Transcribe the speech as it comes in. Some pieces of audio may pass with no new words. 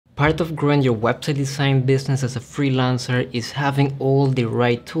Part of growing your website design business as a freelancer is having all the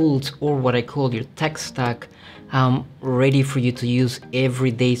right tools, or what I call your tech stack, ready for you to use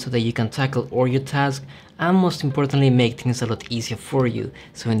every day so that you can tackle all your tasks and most importantly make things a lot easier for you.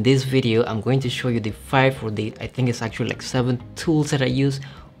 So in this video I'm going to show you the 5 or I think it's actually like 7 tools that I use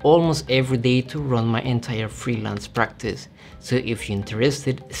almost every day to run my entire freelance practice. So if you're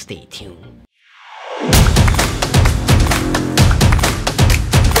interested, stay tuned.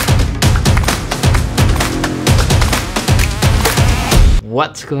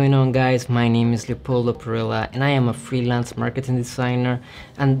 What's going on, guys? My name is Leopoldo Perella and I am a freelance marketing designer,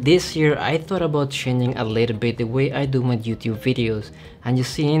 and this year I thought about changing a little bit the way I do my YouTube videos. And you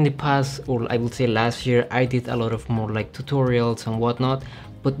see, in the past, or I would say last year, I did a lot of more like tutorials and whatnot,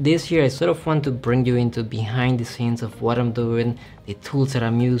 but this year I sort of want to bring you into behind the scenes of what I'm doing, the tools that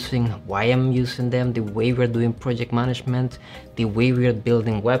I'm using, why I'm using them, the way we're doing project management, the way we're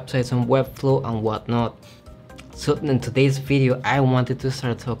building websites on Webflow and whatnot. So in today's video, I wanted to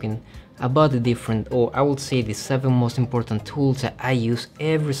start talking about the different, or I would say the 7 most important tools that I use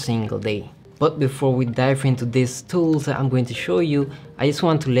every single day. But before we dive into these tools that I'm going to show you, I just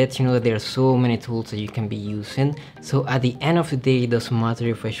want to let you know that there are so many tools that you can be using. So at the end of the day, it doesn't matter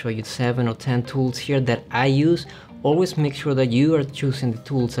if I show you 7 or 10 tools here that I use. Always make sure that you are choosing the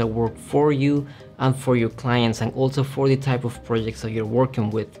tools that work for you and for your clients, and also for the type of projects that you're working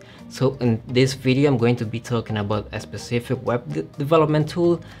with. So in this video, I'm going to be talking about a specific web development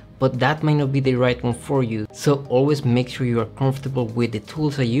tool, but that might not be the right one for you. So always make sure you are comfortable with the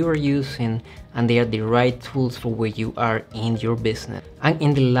tools that you are using and they are the right tools for where you are in your business. And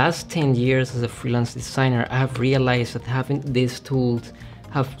in the last 10 years as a freelance designer, I have realized that having these tools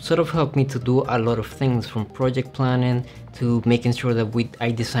have sort of helped me to do a lot of things, from project planning to making sure that I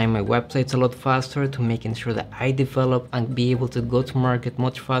design my websites a lot faster, to making sure that I develop and be able to go to market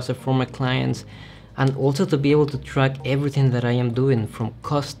much faster for my clients, and also to be able to track everything that I am doing, from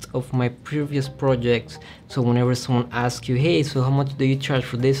cost of my previous projects. So whenever someone asks you, hey, so how much do you charge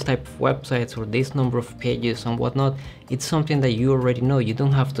for this type of websites or this number of pages and whatnot, it's something that you already know. You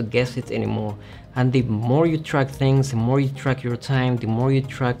don't have to guess it anymore. And the more you track things, the more you track your time, the more you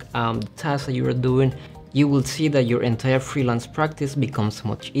track the tasks that you are doing, you will see that your entire freelance practice becomes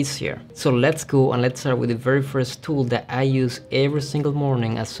much easier. So let's go and let's start with the very first tool that I use every single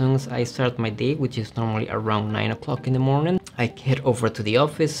morning as soon as I start my day, which is normally around 9 o'clock in the morning. I head over to the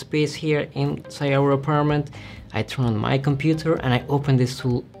office space here inside our apartment. I turn on my computer and I open this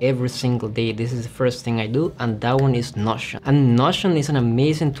tool every single day. This is the first thing I do, and that one is Notion. And Notion is an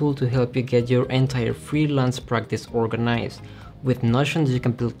amazing tool to help you get your entire freelance practice organized. With Notion, you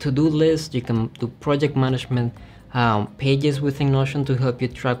can build to-do lists, you can do project management pages within Notion to help you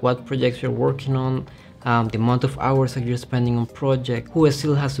track what projects you're working on, the amount of hours that you're spending on project, who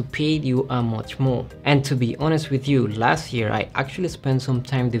still has to pay you, and much more. And to be honest with you, last year I actually spent some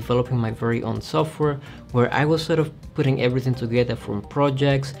time developing my very own software, where I was sort of putting everything together, from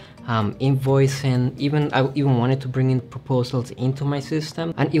projects, invoicing, I even wanted to bring in proposals into my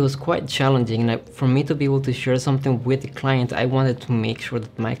system, and it was quite challenging. And for me to be able to share something with the client, I wanted to make sure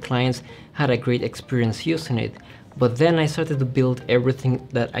that my clients had a great experience using it. But then I started to build everything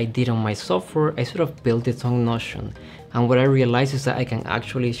that I did on my software. I sort of built it on Notion, and what I realized is that I can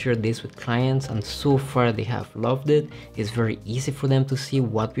actually share this with clients, and so far they have loved it. It's very easy for them to see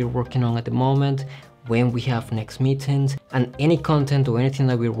what we're working on at the moment, when we have next meetings, and any content or anything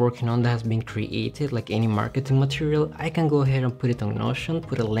that we're working on that has been created, like any marketing material, I can go ahead and put it on Notion,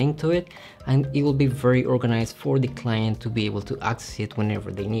 put a link to it, and it will be very organized for the client to be able to access it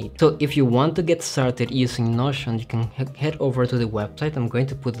whenever they need. So if you want to get started using Notion, you can head over to the website. I'm going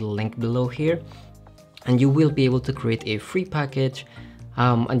to put the link below here, and you will be able to create a free package.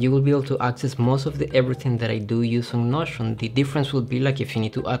 And you will be able to access most of everything that I do use on Notion. The difference will be like if you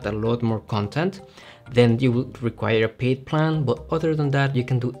need to add a lot more content, then you will require a paid plan, but other than that, you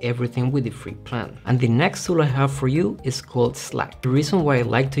can do everything with the free plan. And the next tool I have for you is called Slack. The reason why I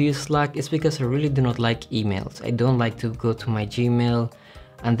like to use Slack is because I really do not like emails. I don't like to go to my Gmail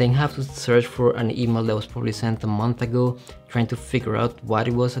and then have to search for an email that was probably sent a month ago, trying to figure out what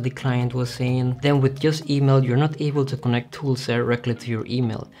it was that the client was saying. Then with just email, you're not able to connect tools directly to your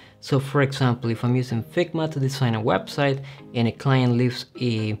email. So for example, if I'm using Figma to design a website and a client leaves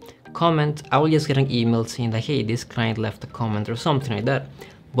a comment, I will just get an email saying that, hey, this client left a comment or something like that.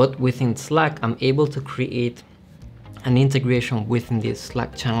 But within Slack, I'm able to create an integration within this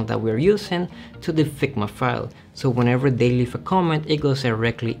Slack channel that we're using to the Figma file. So whenever they leave a comment, it goes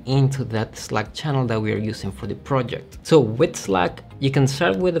directly into that Slack channel that we are using for the project. So with Slack, you can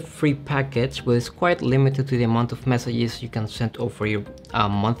start with a free package, but it's quite limited to the amount of messages you can send over your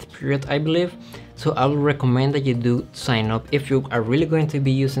month period, I believe. So I would recommend that you do sign up. If you are really going to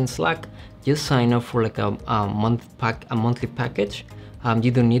be using Slack, just sign up for like a monthly package.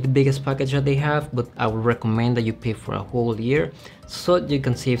 You don't need the biggest package that they have, but I would recommend that you pay for a whole year so you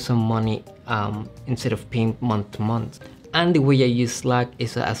can save some money instead of paying month to month. And the way I use Slack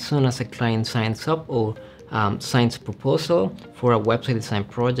is that as soon as a client signs up or signs a proposal for a website design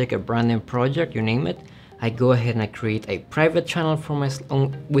project, a branding project, you name it, I go ahead and I create a private channel for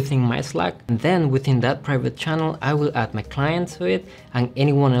within my Slack. And then within that private channel, I will add my client to it and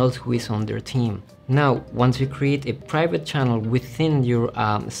anyone else who is on their team. Now, once you create a private channel within your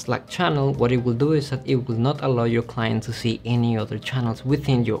Slack channel, what it will do is that it will not allow your client to see any other channels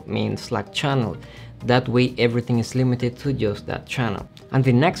within your main Slack channel. That way, everything is limited to just that channel. And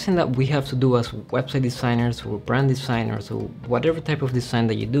the next thing that we have to do as website designers or brand designers or whatever type of design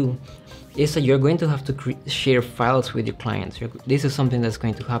that you do is that you're going to have to share files with your clients. This is something that's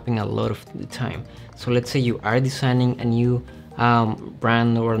going to happen a lot of the time. So let's say you are designing a new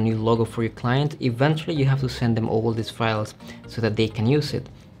brand or a new logo for your client. Eventually you have to send them all these files so that they can use it.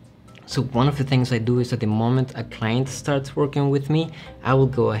 So one of the things I do is that the moment a client starts working with me, I will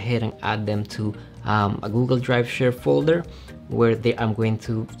go ahead and add them to a Google Drive share folder where I'm going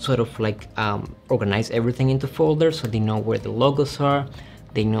to sort of like organize everything into folders so they know where the logos are,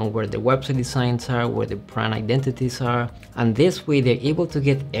 they know where the website designs are, where the brand identities are, and this way they're able to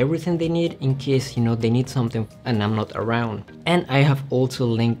get everything they need in case they need something and I'm not around. And I have also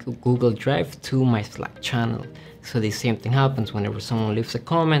linked Google Drive to my Slack channel. So the same thing happens whenever someone leaves a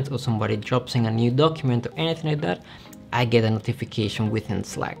comment or somebody drops in a new document or anything like that, I get a notification within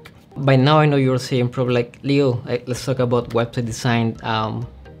Slack. By now I know you're saying probably like, Leo, let's talk about website design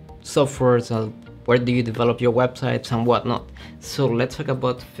softwares. Where do you develop your websites and whatnot? So let's talk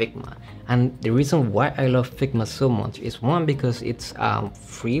about Figma. And the reason why I love Figma so much is one, because it's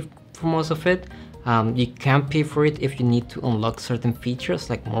free for most of it. You can pay for it if you need to unlock certain features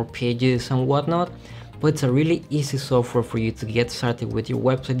like more pages and whatnot. But it's a really easy software for you to get started with your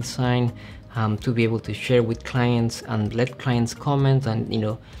website design, to be able to share with clients and let clients comment,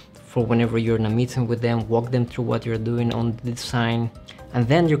 and for whenever you're in a meeting with them, walk them through what you're doing on the design. And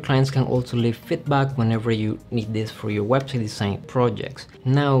then your clients can also leave feedback whenever you need this for your website design projects.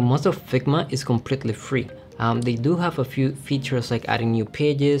 Now, most of Figma is completely free. They do have a few features like adding new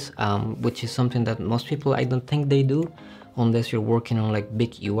pages, which is something that most people, I don't think they do, unless you're working on like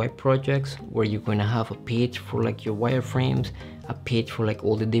big UI projects where you're going to have a page for like your wireframes, a page for like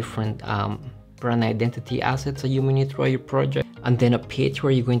all the different brand identity assets that you may need throughout your project, and then a page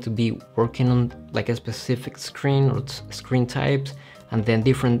where you're going to be working on like a specific screen or screen types, and then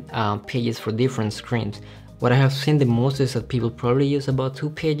different pages for different screens. What I have seen the most is that people probably use about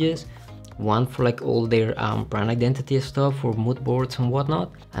 2 pages, one for like all their brand identity stuff or mood boards and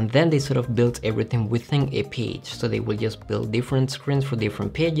whatnot, and then they sort of build everything within a page. So they will just build different screens for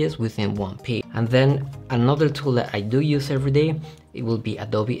different pages within one page. And then another tool that I do use every day, it will be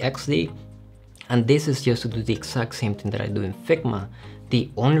Adobe XD, and this is just to do the exact same thing that I do in Figma. The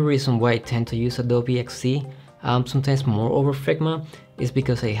only reason why I tend to use Adobe XD sometimes more over Figma is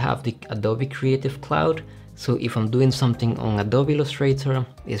because I have the Adobe Creative Cloud. So if I'm doing something on Adobe Illustrator,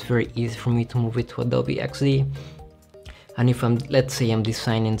 it's very easy for me to move it to Adobe XD. And if let's say I'm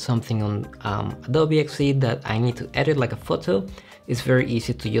designing something on Adobe XD that I need to edit like a photo, it's very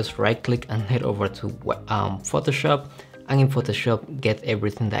easy to just right click and head over to Photoshop, and in Photoshop get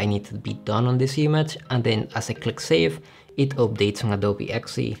everything that I need to be done on this image, and then as I click save, it updates on Adobe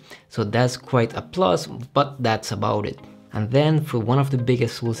XD. So that's quite a plus, but that's about it. And then for one of the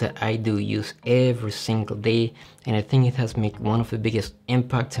biggest tools that I do use every single day, and I think it has made one of the biggest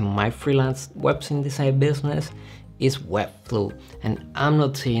impacts in my freelance website design business, is Webflow. And I'm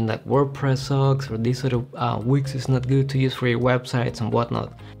not saying that WordPress sucks or this sort of Wix is not good to use for your websites and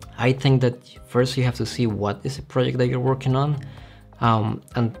whatnot. I think that first you have to see what is the project that you're working on,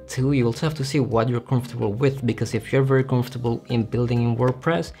 and 2, you also have to see what you're comfortable with, because if you're very comfortable in building in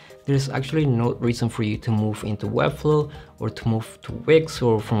WordPress, there's actually no reason for you to move into Webflow or to move to Wix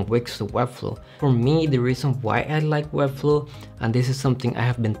or from Wix to Webflow. For me, the reason why I like Webflow, and this is something I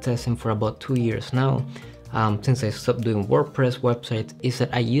have been testing for about 2 years now, since I stopped doing WordPress websites, is that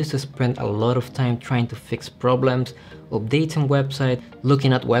I used to spend a lot of time trying to fix problems, updating websites,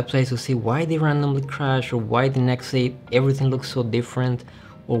 looking at websites to see why they randomly crash, or why the next day everything looks so different,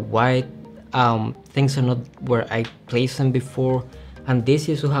 or why things are not where I placed them before. And this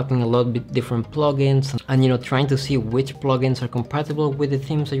used to happen a lot with different plugins, and you know, trying to see which plugins are compatible with the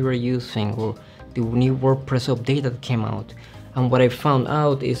themes that you are using or the new WordPress update that came out. And what I found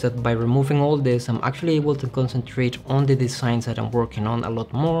out is that by removing all this, I'm actually able to concentrate on the designs that I'm working on a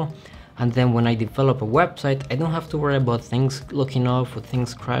lot more. And then when I develop a website, I don't have to worry about things looking off or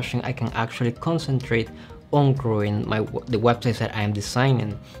things crashing. I can actually concentrate on growing the websites that I am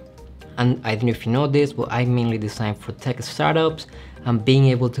designing. And I don't know if you know this, but I mainly design for tech startups, and being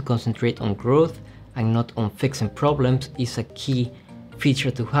able to concentrate on growth and not on fixing problems is a key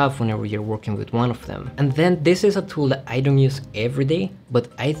feature to have whenever you're working with one of them. And then this is a tool that I don't use every day, but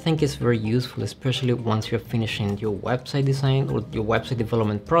I think it's very useful, especially once you're finishing your website design or your website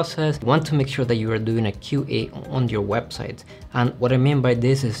development process. You want to make sure that you are doing a QA on your website. And what I mean by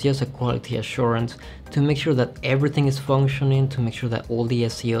this is just a quality assurance to make sure that everything is functioning, to make sure that all the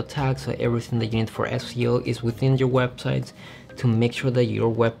SEO tags or everything that you need for SEO is within your websites, to make sure that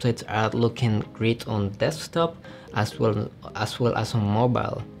your websites are looking great on desktop as well as on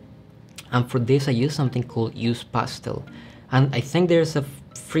mobile. And for this I use something called UsePastel, and I think there's a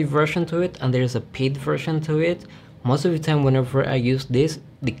free version to it and there's a paid version to it. Most of the time whenever I use this,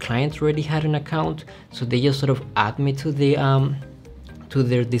 the client already had an account, so they just sort of add me to the to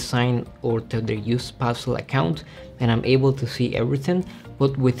their design or to their UsePastel account, and I'm able to see everything.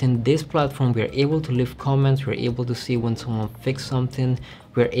 But within this platform, we are able to leave comments, we're able to see when someone fixed something,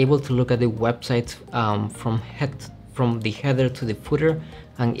 we're able to look at the website from the header to the footer,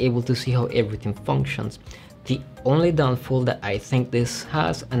 and able to see how everything functions. The only downfall that I think this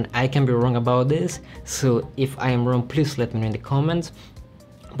has, and I can be wrong about this, so if I am wrong, please let me know in the comments.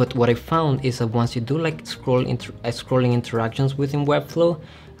 But what I found is that once you do like scrolling interactions within Webflow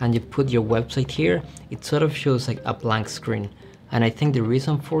and you put your website here, it sort of shows like a blank screen. And I think the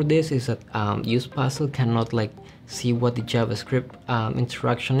reason for this is that UsePastel cannot like see what the JavaScript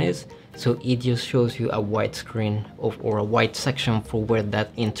interaction is, so it just shows you a white screen or a white section for where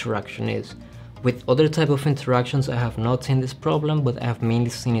that interaction is. With other type of interactions, I have not seen this problem, but I have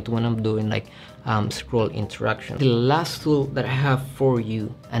mainly seen it when I'm doing like scroll interaction. The last tool that I have for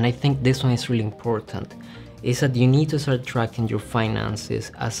you, and I think this one is really important, is that you need to start tracking your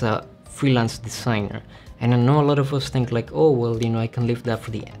finances as a freelance designer. And I know a lot of us think like, oh well, you know, I can leave that for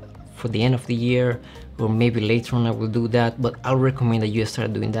the end of the year, or maybe later on I will do that, but I'll recommend that you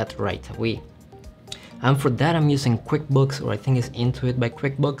start doing that right away. And for that I'm using Quickbooks, or I think it's Intuit by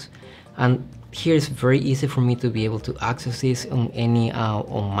Quickbooks. And here it's very easy for me to be able to access this on any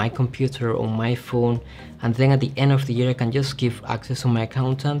on my computer, on my phone, and then at the end of the year I can just give access to my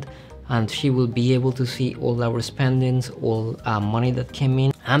accountant, and she will be able to see all our spendings, all money that came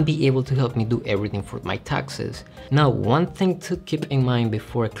in, and be able to help me do everything for my taxes. Now, one thing to keep in mind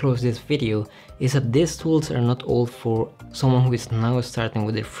before I close this video is that these tools are not all for someone who is now starting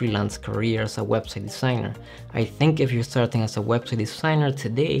with a freelance career as a website designer. I think if you're starting as a website designer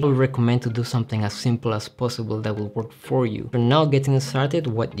today, I would recommend to do something as simple as possible that will work for you. For now getting started,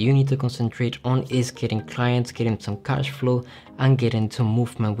 what you need to concentrate on is getting clients, getting some cash flow, and getting some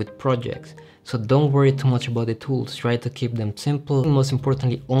movement with projects. So don't worry too much about the tools, try to keep them simple, and most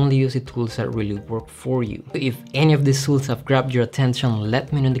importantly, only use the tools that really work for you. If any of these tools have grabbed your attention,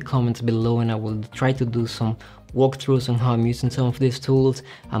 let me know in the comments below, and I will try to do some walkthroughs on how I'm using some of these tools.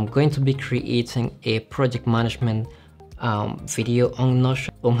 I'm going to be creating a project management video on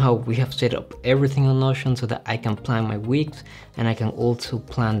Notion, on how we have set up everything on Notion so that I can plan my weeks, and I can also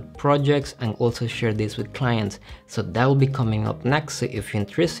plan projects and also share this with clients. So that will be coming up next. So if you're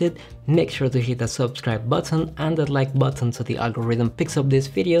interested, make sure to hit that subscribe button and that like button so the algorithm picks up this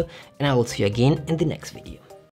video, and I will see you again in the next video.